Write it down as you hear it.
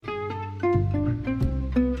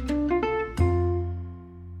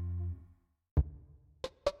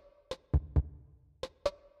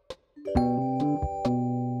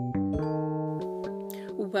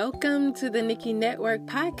Welcome to the Nikki Network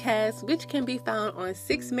podcast, which can be found on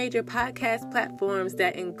 6 major podcast platforms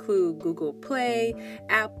that include Google Play,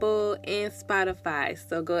 Apple, and Spotify.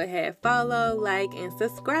 So go ahead, follow, like, and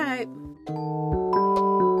subscribe.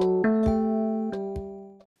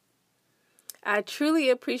 I truly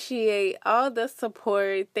appreciate all the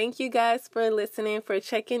support. Thank you guys for listening, for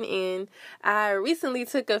checking in. I recently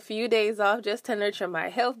took a few days off just to nurture my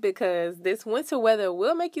health because this winter weather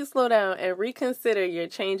will make you slow down and reconsider your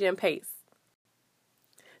change in pace.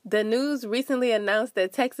 The news recently announced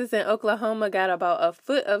that Texas and Oklahoma got about a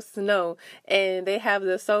foot of snow, and they have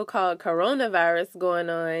the so-called coronavirus going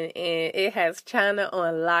on, and it has China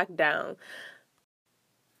on lockdown.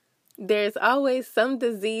 There's always some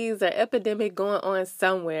disease or epidemic going on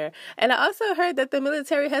somewhere. And I also heard that the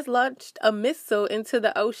military has launched a missile into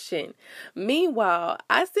the ocean. Meanwhile,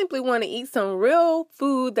 I simply want to eat some real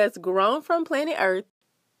food that's grown from planet Earth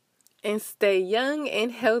and stay young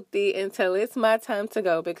and healthy until it's my time to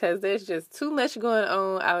go because there's just too much going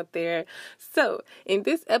on out there. So, in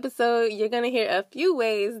this episode, you're going to hear a few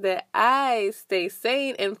ways that I stay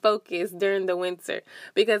sane and focused during the winter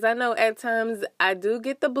because I know at times I do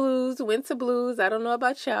get the blues, winter blues. I don't know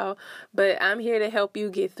about y'all, but I'm here to help you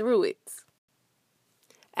get through it.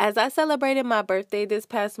 As I celebrated my birthday this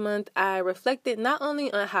past month, I reflected not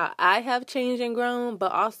only on how I have changed and grown,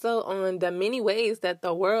 but also on the many ways that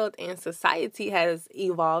the world and society has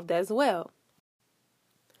evolved as well.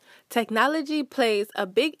 Technology plays a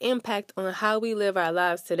big impact on how we live our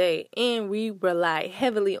lives today, and we rely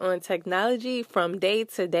heavily on technology from day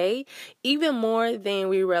to day, even more than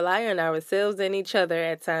we rely on ourselves and each other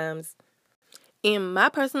at times. In my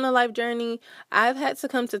personal life journey, I've had to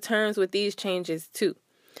come to terms with these changes too.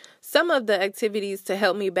 Some of the activities to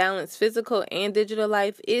help me balance physical and digital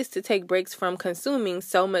life is to take breaks from consuming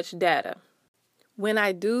so much data. When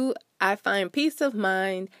I do, I find peace of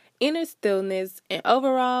mind, inner stillness, and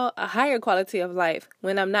overall a higher quality of life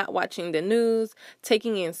when I'm not watching the news,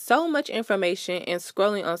 taking in so much information, and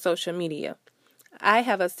scrolling on social media. I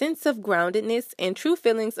have a sense of groundedness and true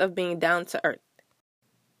feelings of being down to earth.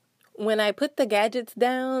 When I put the gadgets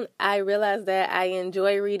down, I realized that I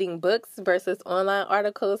enjoy reading books versus online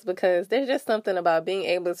articles because there's just something about being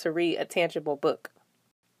able to read a tangible book.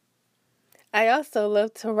 I also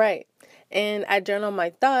love to write, and I journal my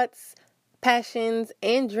thoughts, passions,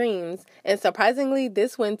 and dreams. And surprisingly,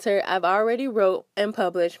 this winter, I've already wrote and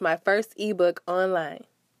published my first ebook online.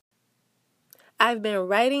 I've been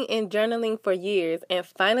writing and journaling for years and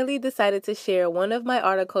finally decided to share one of my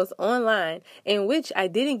articles online in which I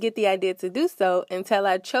didn't get the idea to do so until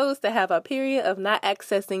I chose to have a period of not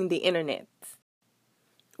accessing the internet.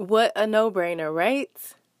 What a no-brainer, right?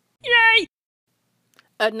 Yay!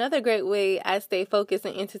 Another great way I stay focused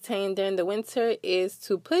and entertained during the winter is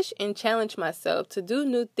to push and challenge myself to do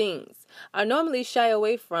new things I normally shy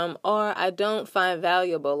away from or I don't find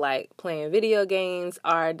valuable, like playing video games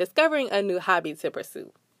or discovering a new hobby to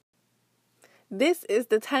pursue. This is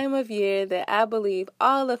the time of year that I believe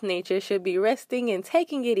all of nature should be resting and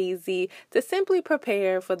taking it easy to simply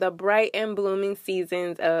prepare for the bright and blooming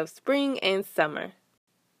seasons of spring and summer.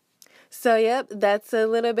 So, yep, that's a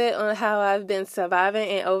little bit on how I've been surviving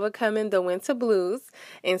and overcoming the winter blues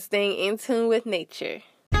and staying in tune with nature.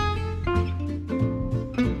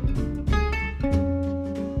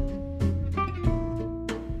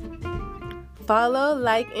 Follow,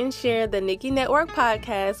 like, and share the Nikki Network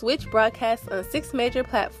podcast, which broadcasts on 6 major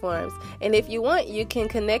platforms. And if you want, you can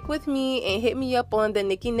connect with me and hit me up on the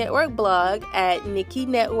Nikki Network blog at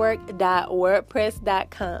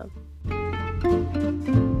nikkinetwork.wordpress.com.